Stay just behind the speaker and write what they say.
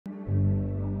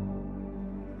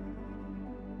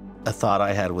A thought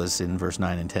I had was in verse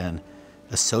 9 and 10.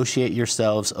 Associate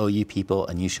yourselves, O ye people,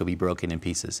 and you shall be broken in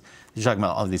pieces. You're talking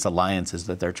about all these alliances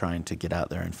that they're trying to get out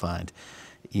there and find.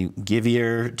 You give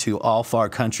ear to all far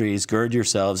countries, gird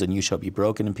yourselves, and you shall be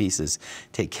broken in pieces.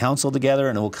 Take counsel together,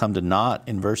 and it will come to naught.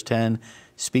 In verse 10,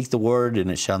 speak the word,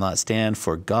 and it shall not stand,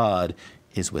 for God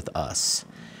is with us.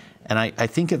 And I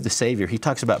think of the Savior. He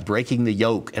talks about breaking the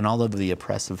yoke and all of the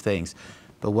oppressive things.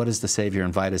 But what does the Savior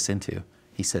invite us into?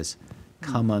 He says,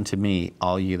 come unto me,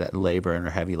 all you that labor and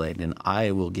are heavy laden, and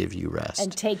I will give you rest.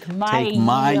 And take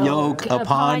my yoke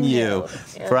upon you.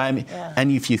 Yeah. For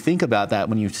And if you think about that,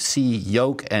 when you see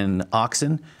yoke and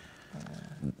oxen,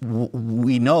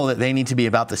 we know that they need to be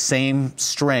about the same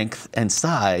strength and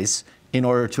size in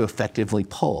order to effectively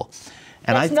pull.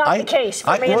 And that's not the case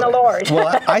for me and the Lord.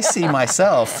 Well, I see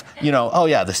myself, oh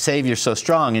yeah, the Savior's so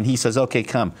strong, and he says, okay,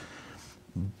 come.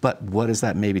 But what does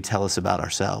that maybe tell us about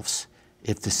ourselves?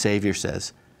 If the Savior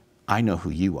says, I know who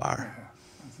you are,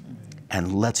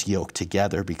 and let's yoke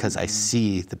together because I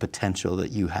see the potential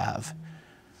that you have.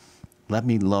 Let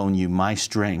me loan you my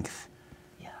strength,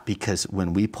 because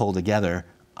when we pull together,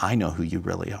 I know who you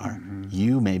really are.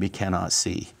 You maybe cannot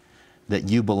see that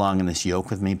you belong in this yoke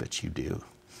with me, but you do,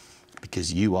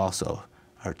 because you also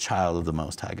are a child of the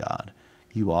Most High God.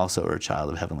 You also are a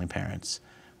child of heavenly parents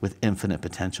with infinite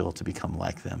potential to become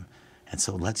like them. And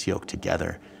so let's yoke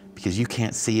together, because you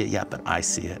can't see it yet, but I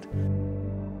see it.